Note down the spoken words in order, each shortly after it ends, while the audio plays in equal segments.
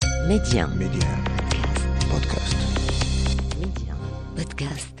média بودكاست. média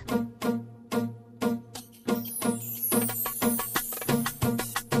podcast.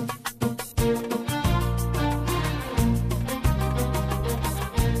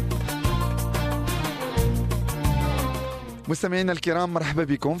 مستمعينا الكرام، مرحبا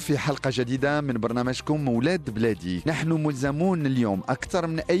بكم في حلقة جديدة من برنامجكم مولاد بلادي. نحن ملزمون اليوم أكثر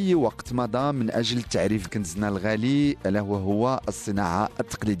من أي وقت مضى من أجل تعريف كنزنا الغالي ألا وهو الصناعة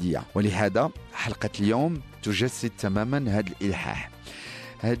التقليدية، ولهذا حلقة اليوم تجسد تماما هذا الإلحاح.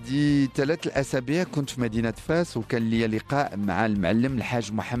 هذه 3 أسابيع كنت في مدينة فاس، وكان لي لقاء مع المعلم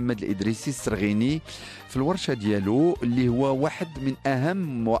الحاج محمد الإدريسي السرغيني في الورشة ديالو، اللي هو واحد من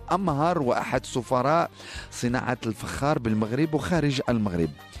أهم وأمهر وأحد سفراء صناعة الفخار بالمغرب وخارج المغرب.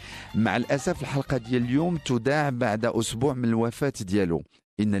 مع الأسف الحلقة ديال اليوم تذاع بعد أسبوع من الوفاة ديالو،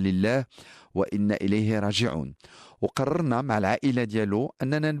 إن لله وإنا إليه راجعون. وقررنا مع العائلة ديالو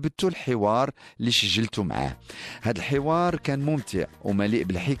أننا نبتو الحوار اللي سجلته معاه. هذا الحوار كان ممتع ومليء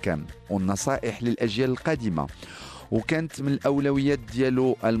بالحكم والنصائح للأجيال القادمة، وكانت من الأولويات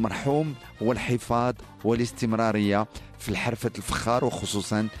ديالو المرحوم هو الحفاظ والاستمرارية في حرفة الفخار،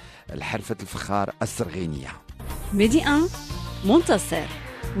 وخصوصا حرفة الفخار السرغينية. ميدي 1 منتصر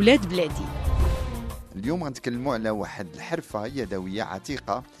ولاد بلادي. اليوم غنتكلموا على واحد الحرفة يدوية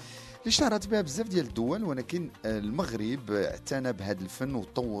عتيقة اللي اشتهرت بها بزاف ديال الدول، ولكن المغرب اعتنى بهذا الفن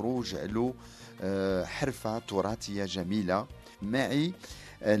وطوره وجعله حرفة تراثية جميلة. معي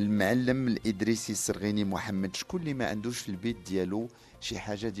المعلم الإدريسي السرغيني محمد. شكون اللي ما عندوش في البيت ديالو شي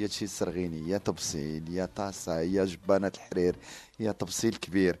حاجة ديال شي سرغيني، يا طبسيل يا طاسة يا جبانة الحرير يا طبسيل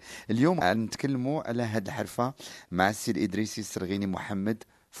كبير. اليوم غنتكلموا على هذه الحرفة مع السي الإدريسي السرغيني محمد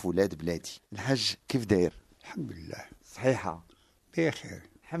في ولاد بلادي. الحاج كيف داير؟ الحمد لله صحيحة بخير،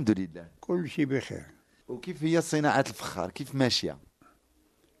 الحمد لله، كل شيء بخير. وكيف هي صناعة الفخار، كيف ماشية؟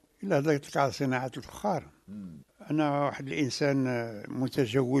 إلا هضرت على صناعة الفخار، أنا واحد الإنسان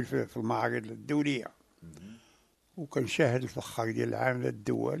متجول في المعارض الدولية، وكنشاهد الفخار ديال العالم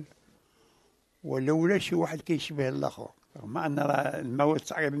الدول، ولولا شي واحد كيشبه الآخر، رغم أن المواد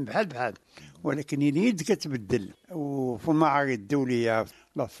تقريبا بحال ولكن اليد كتبدل. وفي المعارض الدولية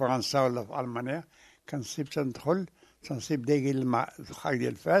لا في فرنسا ولا في ألمانيا كنصيب تنصيب داير الفخار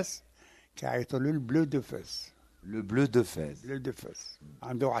ديال فاس، كيعيطوا له البلو دو فاس. لو بلو دو فاس. بلو دو فاس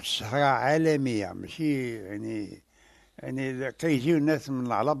عنده واحد الشهرة عالمية، ماشي يعني كيجيو الناس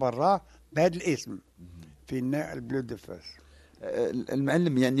من على برا بهذا الاسم، فينا البلو دو فاس.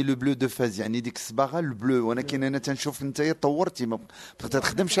 المعلم، يعني لو بلو دو فاز يعني ديك الصباغه البلو، ولكن انا تنشوف انت طورتي ما بقيت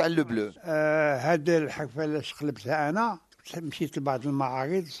تخدمش على لو بلو. هذه الحرفه اللي قلبتها انا، مشيت لبعض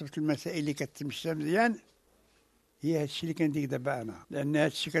المعارض وصفت المسائل اللي كتمشى مزيان، هي هذا الشيء اللي كندير دابا انا، لان هذا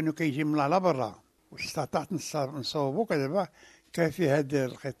الشيء كانوا كيجي من على برا، واستطعت نصوبو. دابا كافي هذا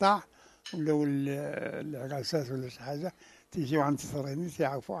القطاع ولاو العراسات ولا شي حاجه تيجيو عند السرغيني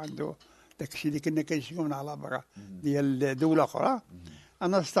تيعرفوا عنده داك الشيء اللي كنا كنشريو من على برا ديال دوله اخرى.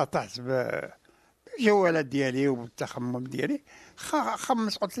 انا استطعت بالجوالات ديالي وبالتخمم ديالي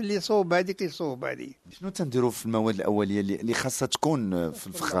خمس، قلت لي صوب هذه كيصوب هذه. شنو تنديروا في المواد الاوليه اللي خاصها تكون في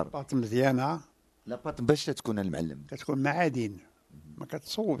الفخار؟ لاباط مزيانه، لاباط باش تكون المعلم كتكون معادن، ما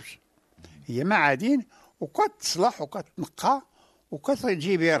كتصوبش، هي معادن وكتصلح وكتنقى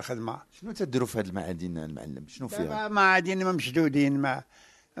وكتجي بها الخدمه. شنو تديروا في هذه المعادن المعلم؟ شنو فيها؟ معادن ما مشدودين،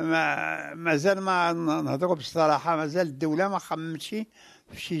 مازال ما نهضروا بالصراحه، مازال الدوله ما خممتش في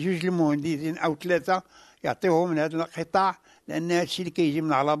شي 2 المهندسين او 3 يعطيوهم من هذا القطاع، لان هذا الشيء اللي كيجي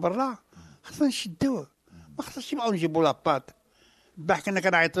من على برا خصنا نشدوه، ما خصناش نبقاو نجيبوا لاباط. البارح كنا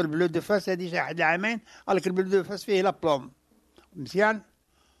كنعيطوا البلو دو فاس، هذه شي واحد العامين قال لك البلو دو فاس فيه لابلوم مزيان،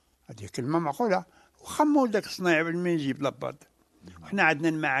 هذه كلمه معقوله، وخموا لذاك الصنايعي قبل ما يجيب لاباط. وحنا عندنا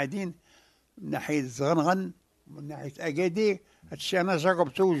المعادن من ناحيه الزغنغن من ناحيه اكادير، هادشي انا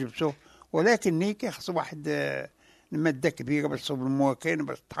جربته وجبته، ولكن كيخص واحد الماده كبيره باش تصوب المواكن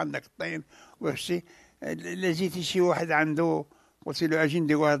باش تطحن داك الطين وهادشي. الا جيتي شي واحد عنده قلت له اجي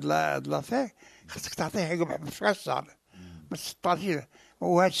نديرو هاد لافير، خصك تعطيه ربح في الشهر ما تسطرش،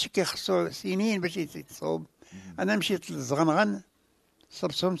 وهادشي كيخصو سنين باش يتصوب. انا مشيت للزغنغن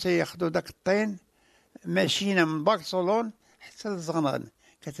صبتهم تياخذوا داك الطين ماشينا من برشلونه حتى للزغنغن،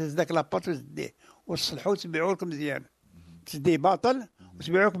 كتهز داك لاباط وتديه وتصلحو وتبيعو لك مزيان، تديه باطل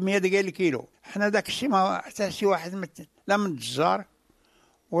وتبيعو لك ب 100 ديال الكيلو. حنا داك الشيء ما حتى شي واحد لا من التجار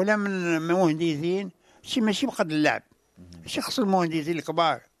ولا من مهندسين، شي ماشي بقد اللعب، شي خصو المهندسين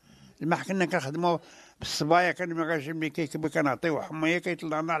الكبار. لما كنا كنخدموا بالصبايا كان المغاشم اللي كيكبر كنعطيو حميه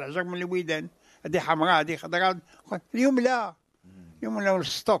كيطلع لنا العجر من الويدان، هذه حمراء هذه خضراء. اليوم لا، اليوم ولاو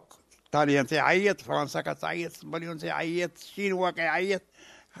الستوك، الطاليان تيعيط، فرنسا كتعيط، الاسبانيون تيعيط، الشينوا كيعيط،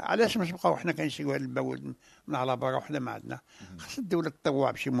 علاش باش نبقاو حنا كنشريو هذا المواد من على برا وحنا ما عندنا؟ خاص الدوله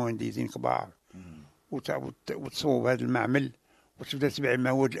تطوع بشي مهندسين كبار وتصوب هذا المعمل وتبدا تبيع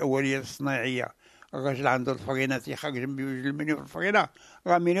المواد الاوليه الصناعيه. الراجل عنده الفرينات يخرج جنبي المنيو في الفرينه،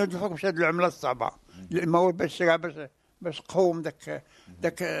 راه منيو الفرق باش هاد العمله الصعبه المواد باش تشريها باش تقوم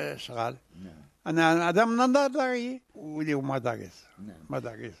داك الشغال. انا هذا من نظري وليو مدارس.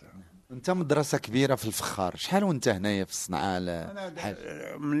 انت مدرسه كبيره في الفخار، شحال وانت هنايا في الصنعاء؟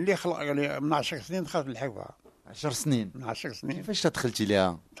 من اللي خلق من 10 سنين دخلت الحرفه. 10 سنين؟ من 10 سنين. كيفاش دخلتي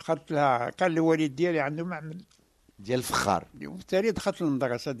ليها؟ دخلت لها، كان الوالد ديالي عنده معمل ديال الفخار، وبالتالي دخلت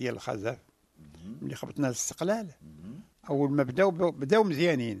للمدرسه ديال الخزف. ملي خبطنا الاستقلال اول ما بداو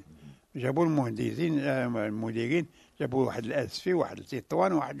مزيانين، جابوا المهندسين المديرين، جابوا واحد الاسفي واحد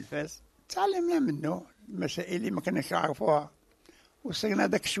التطوان واحد الفاس، تعلمنا منه المسائل اللي ما كناش نعرفوها، وصرنا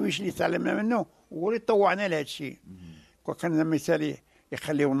داك الشويش اللي تعلمنا منه هو اللي طوعنا لهذا الشيء. وكان مثالي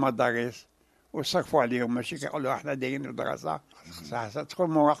يخليو المدارس ويصرفوا عليهم، ماشي كيقولوا احنا دايرين الدراسه خاصها تكون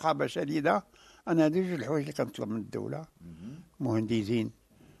مراقبه شديده. انا هذه جوج الحوايج اللي كنطلب من الدوله، مهندسين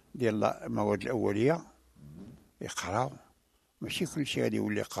ديال المواد الاوليه يقراو، ماشي كل شيء غادي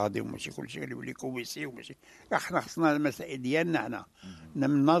يولي قاضي، وماشي كل شيء غادي يولي كوميسي، وماشي احنا خصنا المسائل ديالنا حنا.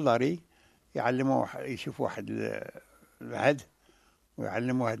 من نظري يعلموا يشوفوا واحد العهد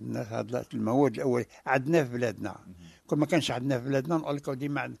ويعلموا هاد الناس هاد المواد الاوليه عندنا في بلادنا. كل ما كانش عندنا في بلادنا نقول لك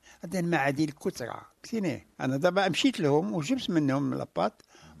ديما عندنا المعادن الكثره كثيرين. انا دابا مشيت لهم وجبت منهم لاباط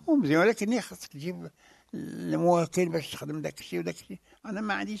ومزيان، ولكن خاصك تجيب الموكل باش تخدم داك الشيء وداك الشيء. انا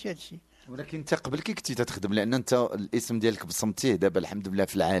ما عنديش هذا الشيء. ولكن انت قبل كي كنتي تخدم، لان انت الاسم ديالك بصمتيه دابا الحمد لله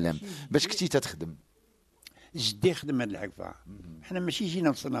في العالم، باش كنتي تخدم؟ جدي خدم هاد الحرفه، حنا ماشي جينا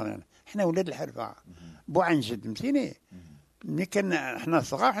وصلنا، حنا ولاد الحرفه بو عن جد، فهمتيني؟ ملي كان حنا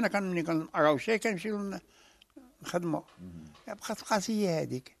صغار، حنا ملي كنقراو شي كنمشيو نخدموا. بقات القضيه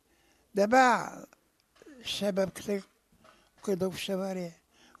هذيك. دابا الشباب كثير كيضربوا في الشوارع،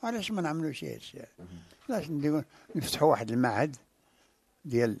 علاش ما نعملوش هذا الشيء؟ علاش نفتحوا واحد المعهد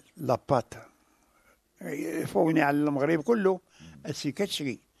ديال لاباط فوقني على المغرب كله. السي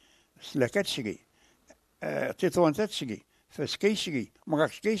كتشري، السلا كتشري، تطوان تشري، فاس كيشري،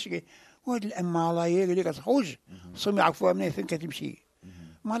 مراكش كيشري. وهاد الملايير اللي كتخرج خصهم يعرفوها منين فين كتمشي.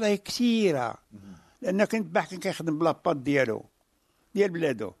 ملايير كثيره، لان كنت باح كيخدم بلاباط ديالو ديال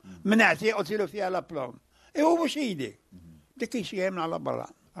بلادو، منعتي قلت له فيها لابلون، ايوا واش يدير؟ بدا كيشريها من على برا.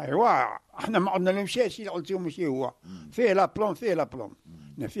 ايوا احنا ما قلنا له مشي هادشي اللي قلت له ماشي هو، فيه لابلون فيه لابلون،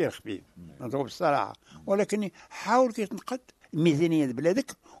 فيه الخفيف نضرب الصراحه. ولكن حاول كي تنقد الميزانيه ديال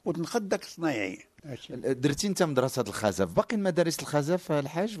بلادك وتنقد داك الصنايعي. درتي انت مدرسه الخزف، باقي المدارس الخزف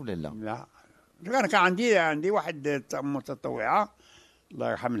الحاج ولا لا؟ لا، انا كان عندي واحد متطوعه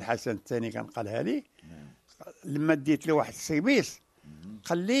الله يرحم الحسن الثاني كان قالها لي. لما ديت له واحد السيرفيس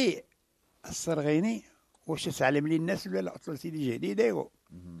قال لي السرغيني واش تعلم لي الناس ولا لا؟ قلت له سيدي جهدي دايرو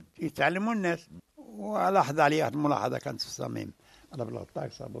يتعلموا الناس. ولاحظ علي واحد الملاحظه كانت في الصميم، انا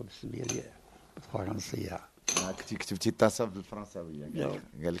بلاطاك صابوا بالسميه ديال الفرنسيه. كنتي كتبتي التصاف بالفرنساويه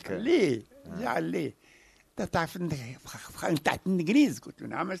قال لك ليه جعل ليه انت تعرف انت تحت الانجليز؟ قلت له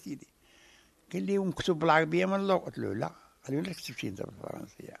نعم سيدي. قال لي ومكتوب بالعربيه من اللغه؟ قلت له لا. قال لي ولا كتبتي انت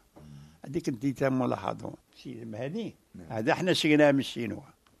بالفرنسيه؟ هذيك انت ملاحظه شي هذه هذا احنا شريناها من الشينوا.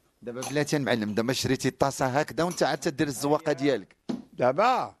 دابا بلاتي معلم، دابا شريتي الطاسه هكذا وانت عاد تدير الزواقه ديالك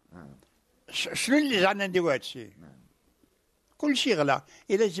دابا. شنو اللي جعلنا نديرو هذا الشيء؟ كل شيء غلا.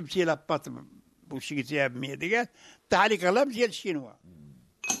 الا جبتي لاباط وشريتيها ب 100 ريال تعاليك غلا ديال الشينوا.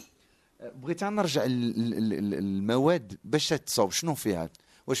 بغيت نرجع المواد باش تصاوب، شنو فيها؟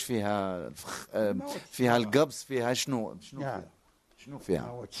 واش فيها فيها القبص، فيها شنو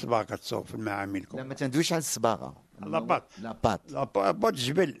فيها؟ الصباغه كتصاوب في المعامل. لا ما تندويش على الصباغه، لاباط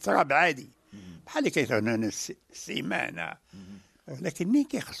جبل تراب عادي بحال اللي كيثونون السيمانه. لكن مين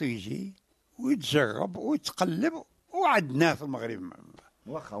كيخصو يجي ويتجرب ويتقلب، وعندنا في المغرب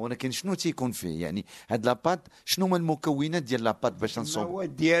واخا. ولكن شنو تيكون فيه؟ يعني هاد لاباط شنو هما المكونات ديال لاباط باش نصوب؟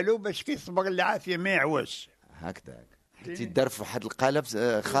 المواد ديالو باش كيصبغ العافيه ما يعواش هكذاك، تيدار في واحد القالب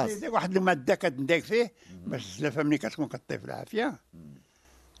خاص، واحد الماده كتنداك فيه باش الزلافه ملي كتكون كطيب العافيه.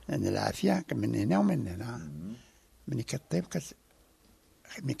 لان العافيه من هنا ومن هنا ملي كطيب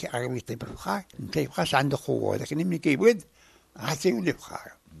ملي كيعرف يطيب الفخار ما كيبقاش عنده قوه، لكن ملي كيبرد عاد تيولي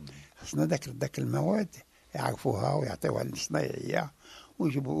فخار. خصنا داك المواد يعرفوها ويعطيوها للصنايعيه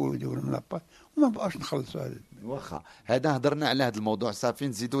ويجيبوا يديروا الملابط وما بقاش نخلصوا هذا. واخا هذا هضرنا على هذا الموضوع، صافي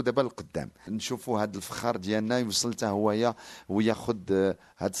نزيدوا دابا لقدام نشوفوا هذا الفخار ديالنا يوصل حتى هو وياخذ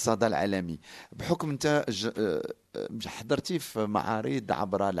هذا الصدى العالمي. بحكم انت حضرتي في معارض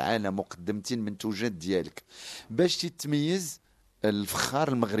عبر العالم وقدمتي المنتوجات ديالك، باش تتميز الفخار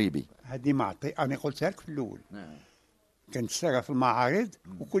المغربي. هذه معطي انا قلتها لك في الاول. كانت ساغه في المعارض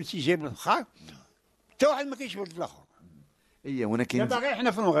وكل شيء جايب الفخار، حتى واحد ما كيشبه الاخر. ولكن دابا غير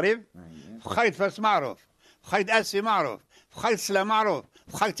حنا في المغرب فخار فاس معروف، فخار اسفي معروف، فخار سلا معروف،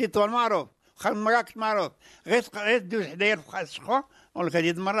 فخار تطوان معروف، فخار مراكش معروف. غير دوز حدايا الفخار الشخوه ولا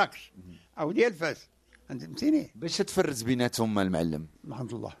كدير مراكش او ديال فاس. انت فهمتيني؟ باش تفرز بيناتهم المعلم.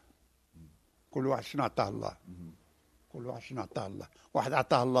 الحمد لله، كل واحد شنو عطاه الله، كل واحد شنو عطاه الله. واحد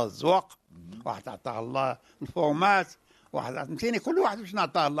عطاه الله الذوق، واحد عطاه الله الفورمات، واحد فهمتيني؟ كل واحد شنو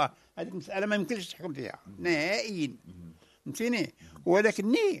عطاه الله. هذه المساله ما يمكنش تحكم فيها نهائيا، فهمتيني؟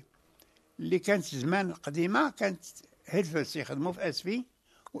 ولكن اللي كانت زمان القديمه كانت هلفاس يخدموا في اسفي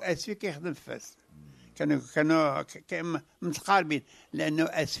واسفي كيخدم في فاس. كانوا متقاربين، لانه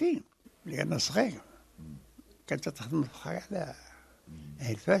اسفي اللي انا صغير كانت تخدم الفخار على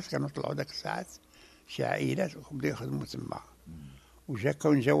هلفاس. كانوا طلعوا ذاك الساعات شي عائلات وبداو يخدموا تما.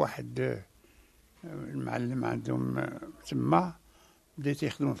 كون جا واحد المعلم عندهم تما بدا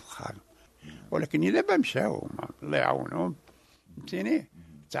تيخدموا في الفخار. ولكن دابا مشاو الله يعاونهم، فهمتيني؟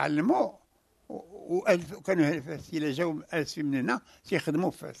 تعلموا وكانوا هلفاس الا جاو اسفي من هنا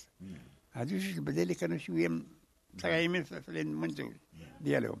تيخدموا في فاس. هادو جوج البلاد اللي كانوا شويه صايمين في المنتوج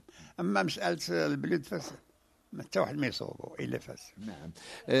ديالهم. اما مساله البلود فاس ما حتى واحد ما يصوبوا الا فاس. نعم.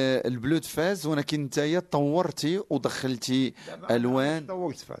 البلود فاس، ولكن نتايا طورتي ودخلتي الوان.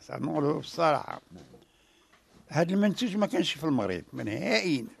 طورت فاس نقولوا بصراحه. هذا المنتوج ما كانش في المغرب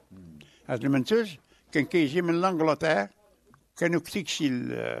نهائيا. هذا المنتوج كان كيجي من لانجلتير. كانوا كتيكشي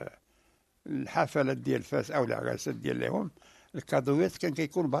الحفلات ديال فاس او العراسات ديالهم، الكادويات كان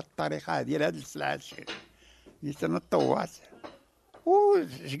كيكون بهذه الطريقه هذه ديال هذه السلعه. جيت انا طوعت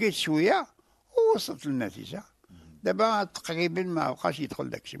وشقيت شويه ووصلت للنتيجه. دابا تقريبا ما بقاش يدخل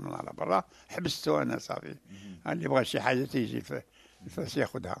داكشي من على برا، حبستو انا صافي. اللي بغى شي حاجه تيجي الفاس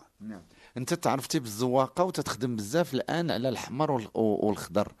ياخذها. نعم. انت تعرفتي بالزواقه وتتخدم بزاف الان على الاحمر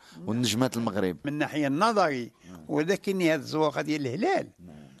والخضر والنجمات المغرب من الناحيه النظري. ولكن هذه الزواقه ديال الهلال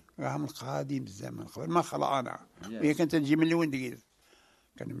راه من قديم الزمن، قبل ما خلقنا. وهي كانت تجي من الوندقيز.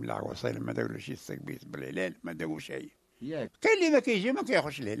 كان من العروسه لما داروا شي سكبيت بالهلال ما داروش شيء. كاين اللي ما كيجي ما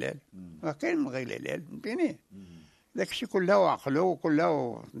كياخذش الهلال، كاين من غير الهلال، فهمتيني؟ داكشي كله وعقله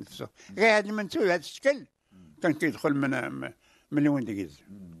وكله نفسه. غير هذا المنتوج هذا الشكل كان كيدخل من الوندقيز.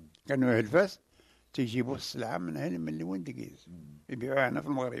 كانوا هلفاس تيجيبوا السلعه من الوندقيز يبيعوها هنا في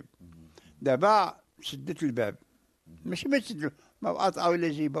المغرب. دابا شدت الباب، ماشي ما تشدوا، ما بقات او الا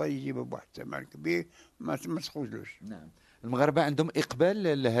يجيبوا بواحد الثمن كبير ما تخرجلوش. نعم. المغاربه عندهم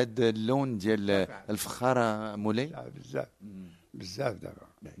اقبال لهذا اللون ديال الفخار مولاي بزاف بزاف.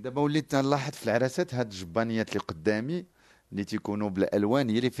 دابا وليت نلاحظ في العراسات هاد الجبانيات اللي قدامي اللي تيكونوا بالالوان،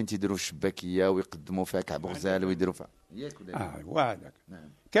 هي اللي فين تيديروا الشباكيه ويقدموا فيها كعب غزال ويديروا فيها ياك هو هذاك.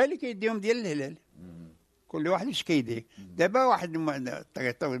 كاين اللي كيديهم ديال الهلال، كل واحد واش كيدير. دابا واحد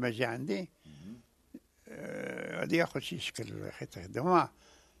الطريقه ما جا عندي غادي ياخذ شي شكل حيت يخدمها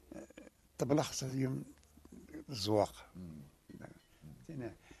الطبله خاصها اليوم الزواق.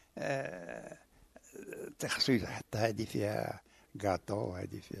 خصو يحط هذه فيها كاطو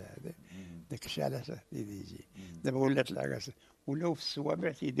هذه فيها هذا داك الشيء على اساس يجي. دابا ولات العراس ولاو في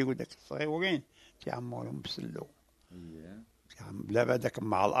الصوابع تيديروا داك الصغيورين تيعمرهم بسلو بلا هذاك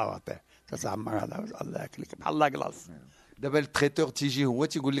مع الأراطي تتعمر هذا الله ياكلك بحال لاكلاص. دابا التريتور تيجي هو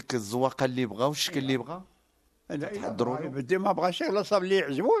تيقول لك الزواقه اللي بغا والشكل اللي بغا تحضروا له. بدي ما بغاش ولا صاب لي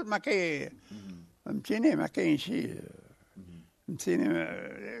يعجبو ما فهمتيني؟ ما كاين شي، فهمتيني؟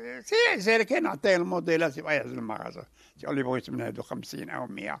 سير كاين نعطيه الموديلات يبغى يعزل المغازه تيقول لي بغيت من هادو 50 او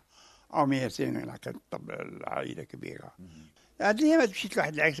 100 او 200. الا كانت العائله كبيره هاد الايام مشيت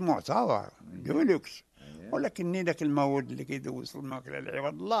لواحد العكس معتبر دولوكس. ولكن ذاك المواد اللي كيدوز الماكله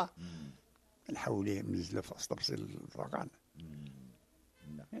لعوض الله نحاول ننزلو في وسط الفرقان.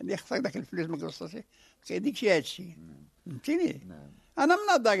 اللي خسر داك الفلوس ما كيوصلش كيديك شي هادشي، فهمتيني؟ انا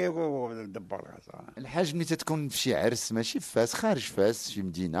من نظري ندبر راسها. الحاج ملي تتكون في شي عرس ماشي في فاس، خارج فاس شي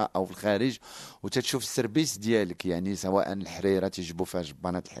مدينه او في الخارج وتتشوف السيرفيس ديالك، يعني سواء الحريره تيجيبوا فيها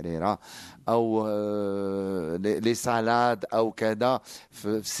جبانات الحريره او لي سالاد او كذا في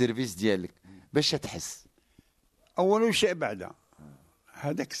السيرفيس ديالك، باش تحس اول شيء بعدا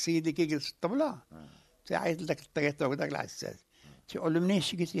هذاك السيد اللي كيجلس في الطبله تيعيط لك الطريطه وداك العساس تيقول له منين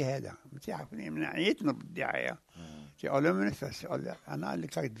شريتي هذا؟ ما تيعرفني من عيطنا بالدعايه. تيقول له من فاس؟ يقول له انا اللي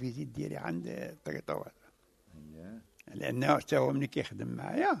كارت فيزيت ديالي عند الطريطه هذا، لانه حتى هو ملي كيخدم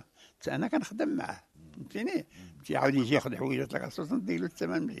معايا حتى انا كنخدم معاه، فهمتيني؟ تيعاود يجي ياخذ حويجات لك ندير له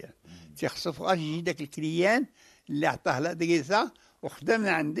الثمن مزيان. تيخصو فوقاش يجي داك الكليان اللي عطاه الادريسه وخدم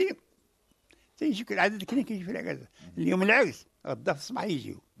عندي تيجي كل عدد كاين كيجي في العرس. اليوم العرس غدا في الصباح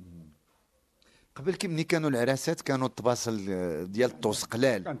يجيو. قبل ملي كانوا العراسات كانوا الطباصل ديال الطوس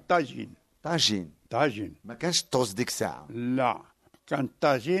قلال. كان طاجين. طاجين ما كانش الطوس ديك الساعه. لا كان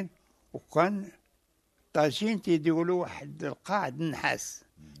طاجين، وكان طاجين تيديروا واحد القاعد النحاس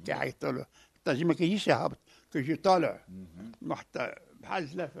كيعيطوا له. الطاجين ما كيجيش هابط، كيجي طالع واحد بحال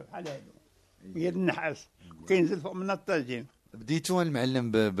زلافه بحال هادو هي النحاس، وكينزل فوق منها الطاجين. بديتوا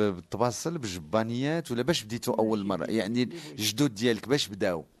المعلم بالطباصل بالجبانيات ولا باش بديتوا اول مره؟ يعني الجدود ديالك باش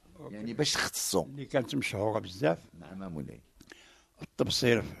بداو، يعني باش تختصوا؟ اللي كانت مشهوره بزاف نعم مولاي.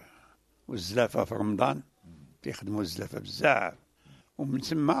 الطبصير والزلافه في رمضان كيخدموا الزلافه بزاف، ومن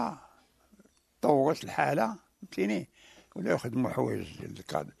تما طورت الحاله فهمتيني، ولاو يخدموا حوايج ديال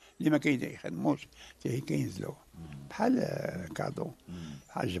الكادو اللي ما كيخدموش كينزلوا بحال كادو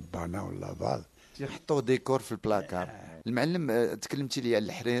بحال جبانه ولا فاز تيحطوا ديكور في البلاكار. المعلم تكلمتي لي على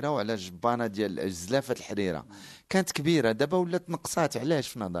الحريره وعلى الجبانه ديال زلافه الحريره، كانت كبيره دابا ولات نقصات، علاش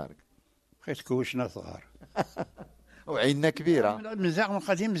في نظرك؟ بقيت كوشنا صغار وعيننا كبيره. من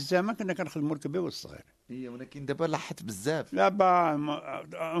قديم الزمان كنا كنخدموا الكبير والصغير. هي ولكن دابا لاحظت بزاف. لا با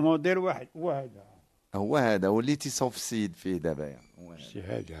موديل واحد هو هذا وليتي صوف السيد فيه دابا يا شي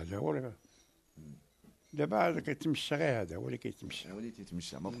هذا هو دابا كيتمشى غير هذا هو اللي كيتمشى. وليتي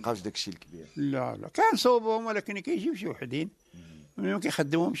تمشى ما بقاش داك الشيء الكبير. لا كان صوبهم، ولكن كيجيو شي وحدين ما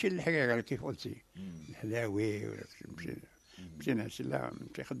كيخدموهمش الحقيقه كيف قلتي الحلاوي ولا مشينا لا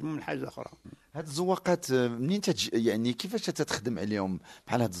كيخدموا من حاجه اخرى. هاد الزواقات منين يعني كيفاش تتخدم عليهم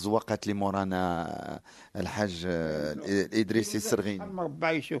بحال هاد الزواقات اللي مورانا الحاج الادريسي السرغيني؟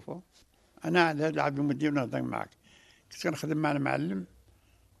 المربع يشوفوا. انا على هذا العبد المدير نهضر معك، كنت كنخدم مع المعلم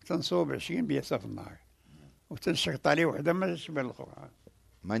تنصوب 20 بياسه في النهار وتنشرط عليه وحده ما تشبه الاخرى.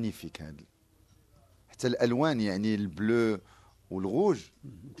 مانيفيك هذا، حتى الالوان يعني البلو والغوج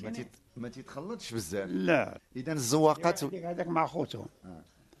ما تيتخلطش بزاف. لا اذا الزواقات هذاك مع خوتهم.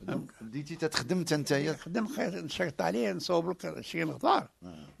 بديتي تتخدم انت نتايا؟ خدم نشرط عليه نصوب لك 20 خضار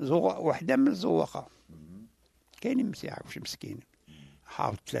وحده من الزواقه. كاينين ما تيعرفوش مسكين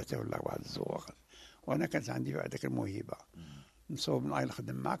حاط 3 ولا 4 الزواقات، وانا كانت عندي هذاك الموهبه نصوب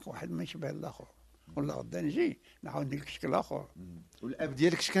نخدم معك واحد ما يشبه الاخر، ولا غدا نجي نعاود ندير لك شكل اخر. والاب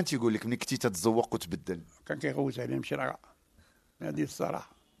ديالك اش كان تيقول لك ملي كنتي تتزوق وتبدل؟ كان كيغوت علينا نمشي نقرا، هذه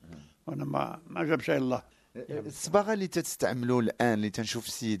الصراحه، وانا ما جابش الله. الصباغه اللي تستعملوا الان اللي تنشوف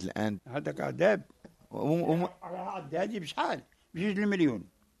السيد الان هذاك عذاب هذه بشحال؟ ب2 المليون.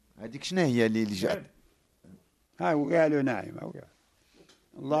 هذيك شنو هي اللي جات؟ ها هو قالوا ناعم هو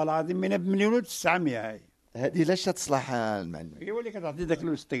والله العظيم من بمليون و900. هاي هذه لاش تصلح المعلم؟ هي اللي كتعطي ذاك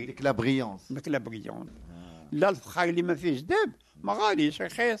لوستي ديك لا بريونس. ديك لا بريون. لا الفخار اللي ما فيهش داب ما غاليش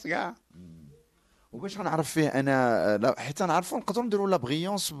رخيص كاع. وباش غنعرف فيه انا حيت نعرفوا نقدروا نديروا لا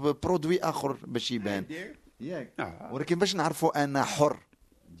بريونس ببرودوي اخر باش يبان ياك. ولكن باش نعرفوا انا حر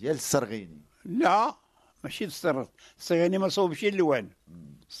ديال السرغيني. لا ماشي السرغيني ما صوبش اللوان،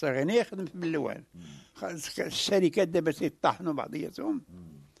 السرغيني يخدم باللوان. الشركات دابا تيطحنوا بعضياتهم،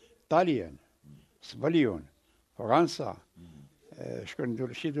 طاليان اسبانيون فرنسا شكون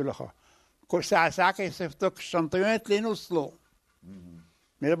دول شي دول اخرى، كل ساعه كيصيفطوك الشنطيونات اللي نوصلوا.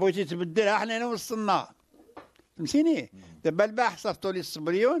 ملي بغيتي تبدلها حنا وصلنا فهمتيني. دابا البارح صيفطوا لي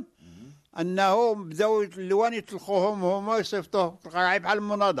الصبريون انه بداو اللوان يطلقوهم هما يصيفطوه بحال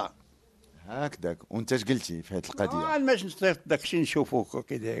المناضه هكذاك. وانت اش قلتي في هذه القضيه؟ ماش نصيفط داكشي نشوفوك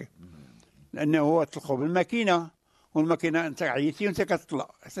كي داير، لانه هو طلقوا بالماكينه، والماكينه انت عييتي وانت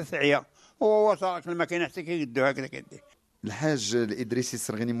كتطلق حتى تعيا، هو طلق الماكينه حتى كيدو هكذا كدير. الحاج الادريسي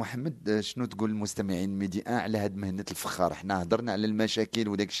السرغيني محمد، شنو تقول للمستمعين ميدي ان على هاد مهنه الفخار؟ حنا هضرنا على المشاكل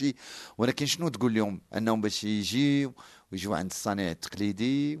وداك الشيء، ولكن شنو تقول لهم انهم باش يجيو عند الصانع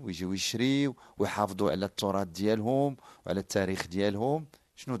التقليدي ويجيو يشريو ويحافظوا على التراث ديالهم وعلى التاريخ ديالهم؟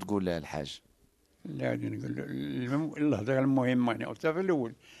 شنو تقول الحاج؟ لا نقول الهضره المهمه انا قلتها في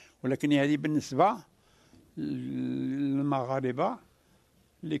الاول، ولكن هذه بالنسبه للمغاربه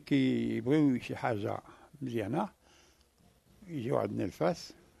اللي كيبغيو شي حاجه مزيانه يجيو عندنا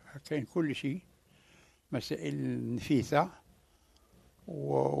الفاس، كاين كل شيء، مسائل نفيسه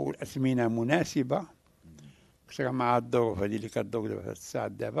والاثمنه مناسبه مع الظروف هذه اللي كتدور دابا في الساعه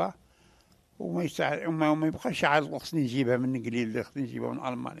دابا، وما يبقاش عاد خصني نجيبها من انجليز، خصني نجيبها من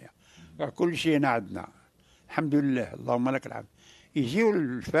المانيا، كل شيء هنا عندنا الحمد لله اللهم لك الحمد. يجيو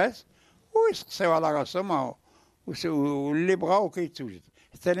الفاس ويسقسيو على راسهم واللي بغاو كيتوجد،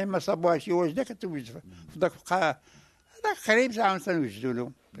 حتى اللي ما صابوها شي واجده كتوجد في ذاك هذاك قريب ساعه تنوجدوا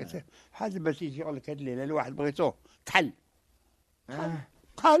لهم. بحال دابا تيجي يقول لك هاد الليله الواحد بغيتو كحل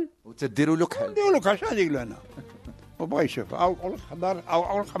كحل وتديروا له كحل. نديروا له كحل، شنو ندير له انا؟ وبغى يشوف او الخضر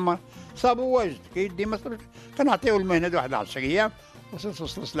او الخمر صابوا واجد كيدي ما صبرش كنعطيو المهنه د واحد 10 ايام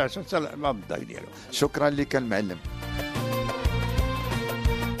وصل العشاء حتى الباب ديالو. شكرا لك المعلم.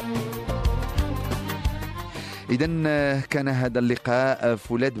 إذا كان هذا اللقاء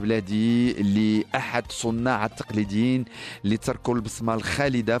في ولاد بلادي لأحد صناع التقليديين اللي تركوا البصمة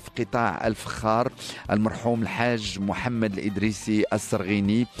الخالدة في قطاع الفخار، المرحوم الحاج محمد الإدريسي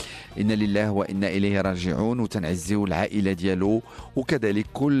السرغيني. إنا لله وإنا إليه راجعون، وتنعزيو العائلة ديالو وكذلك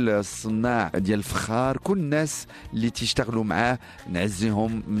كل الصناع ديال الفخار، كل الناس اللي تشتغلوا معاه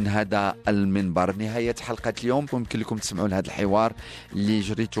نعزيهم من هذا المنبر. نهاية حلقة اليوم، يمكن لكم تسمعوا لهذا الحوار اللي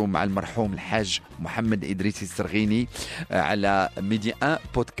جريته مع المرحوم الحاج محمد الإدريسي السرغيني على ميدي 1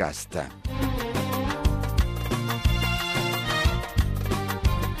 بودكاست.